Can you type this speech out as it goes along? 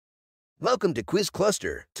Welcome to Quiz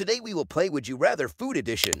Cluster. Today we will play Would You Rather Food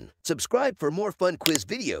Edition. Subscribe for more fun quiz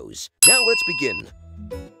videos. Now let's begin.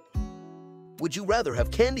 Would you rather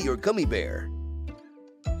have candy or gummy bear?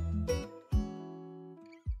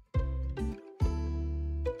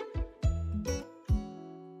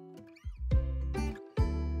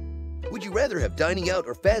 Would you rather have dining out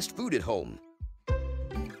or fast food at home?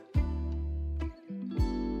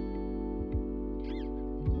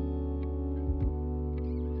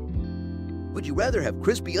 Would you rather have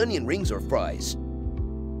crispy onion rings or fries?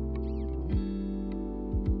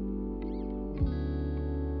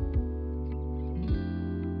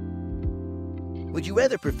 Would you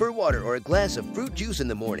rather prefer water or a glass of fruit juice in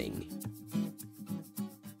the morning?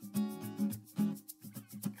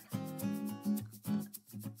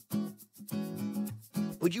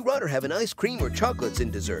 Would you rather have an ice cream or chocolates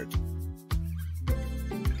in dessert?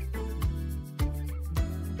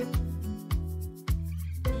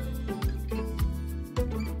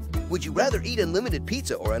 Would you rather eat unlimited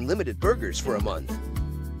pizza or unlimited burgers for a month?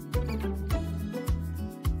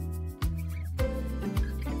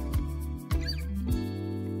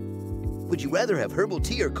 Would you rather have herbal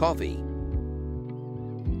tea or coffee?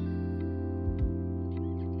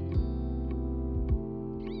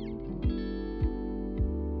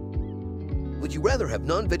 Would you rather have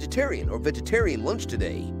non-vegetarian or vegetarian lunch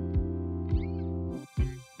today?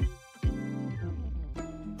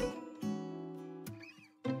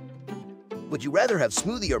 Would you rather have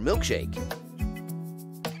smoothie or milkshake?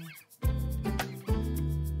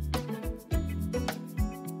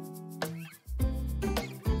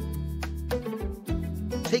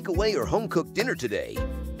 Takeaway or home-cooked dinner today?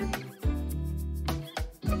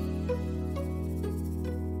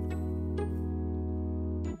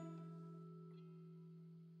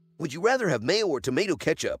 Would you rather have mayo or tomato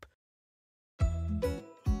ketchup?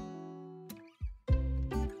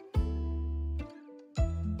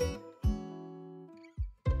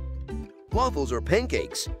 Waffles or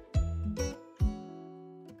pancakes?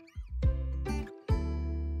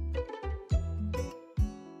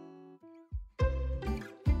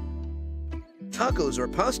 Tacos or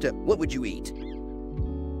pasta? What would you eat?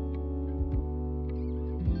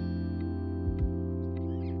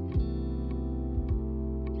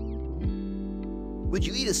 Would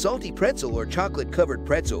you eat a salty pretzel or chocolate-covered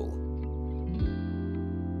pretzel?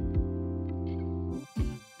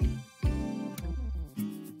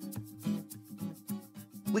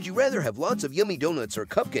 Would you rather have lots of yummy donuts or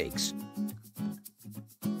cupcakes?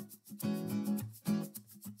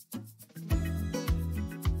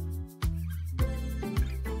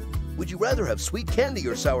 Would you rather have sweet candy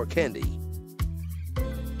or sour candy?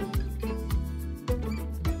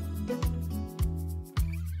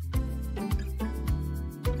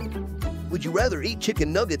 Would you rather eat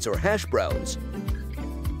chicken nuggets or hash browns?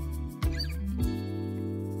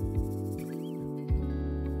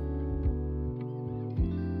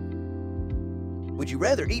 Would you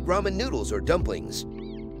rather eat ramen noodles or dumplings?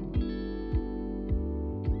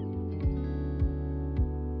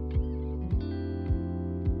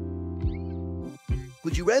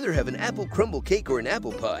 Would you rather have an apple crumble cake or an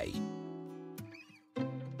apple pie?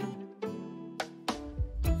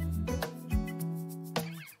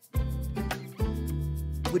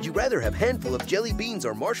 Would you rather have a handful of jelly beans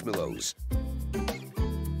or marshmallows?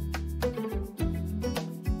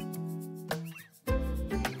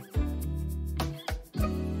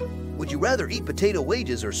 Would you rather eat potato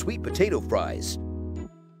wedges or sweet potato fries?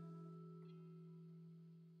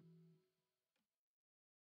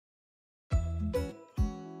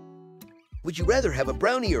 Would you rather have a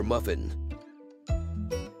brownie or muffin?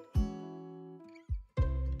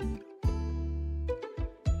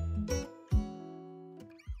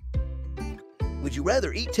 Would you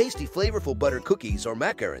rather eat tasty, flavorful butter cookies or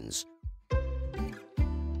macarons?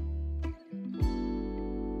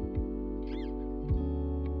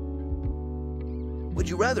 Would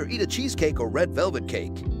you rather eat a cheesecake or red velvet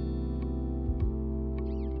cake?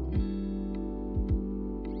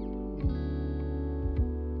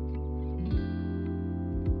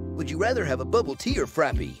 Would you rather have a bubble tea or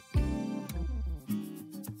Frappy?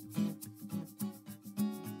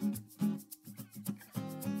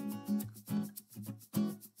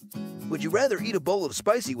 Would you rather eat a bowl of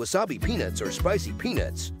spicy wasabi peanuts or spicy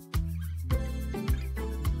peanuts?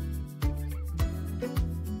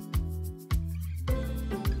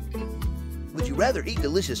 Would you rather eat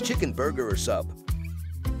delicious chicken burger or sub?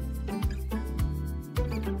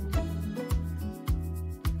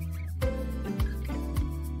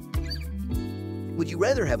 Would you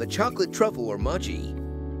rather have a chocolate truffle or mochi?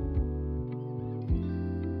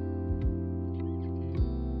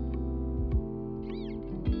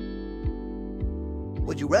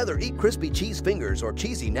 Would you rather eat crispy cheese fingers or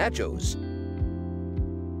cheesy nachos?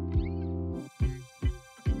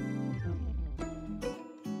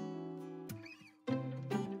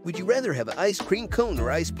 Would you rather have an ice cream cone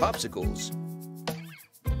or ice popsicles?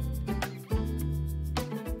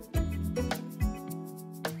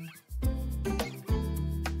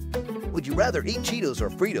 Would you rather eat Cheetos or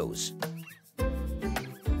Fritos?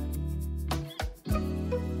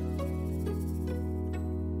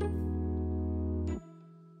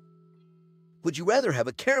 Would you rather have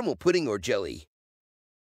a caramel pudding or jelly?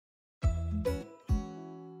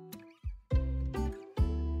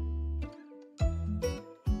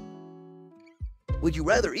 Would you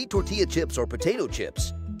rather eat tortilla chips or potato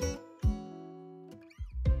chips?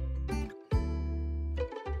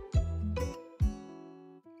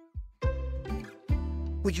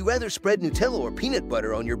 Would you rather spread Nutella or peanut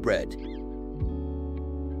butter on your bread?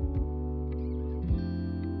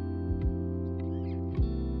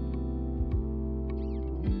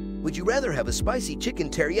 Would you rather have a spicy chicken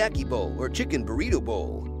teriyaki bowl or chicken burrito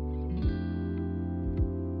bowl?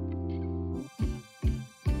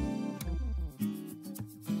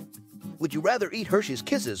 Would you rather eat Hershey's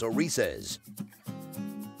Kisses or Reese's?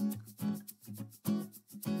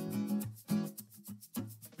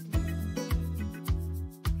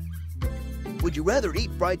 Would you rather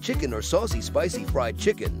eat fried chicken or saucy spicy fried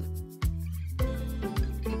chicken?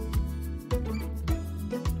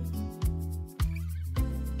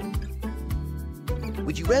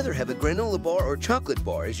 Would you rather have a granola bar or chocolate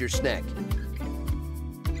bar as your snack?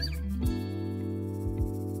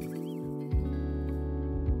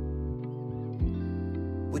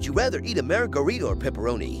 Would you rather eat a margarita or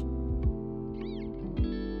pepperoni?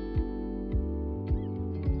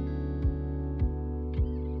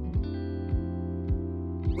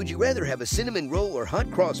 Would you rather have a cinnamon roll or hot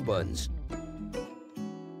cross buns?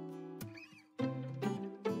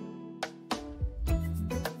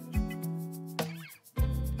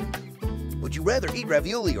 Would you rather eat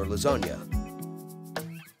ravioli or lasagna?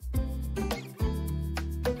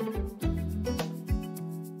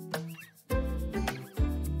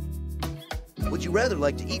 Would you rather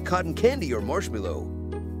like to eat cotton candy or marshmallow?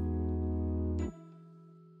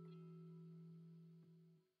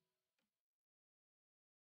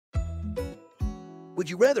 Would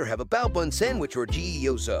you rather have a bao bun sandwich or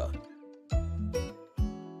gyoza?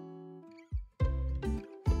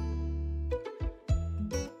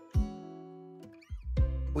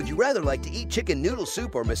 Would you rather like to eat chicken noodle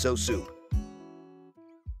soup or miso soup?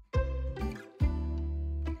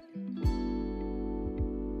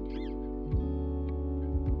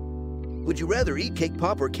 Would you rather eat cake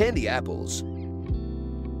pop or candy apples?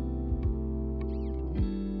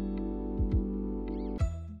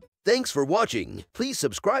 Thanks for watching. Please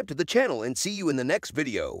subscribe to the channel and see you in the next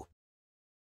video.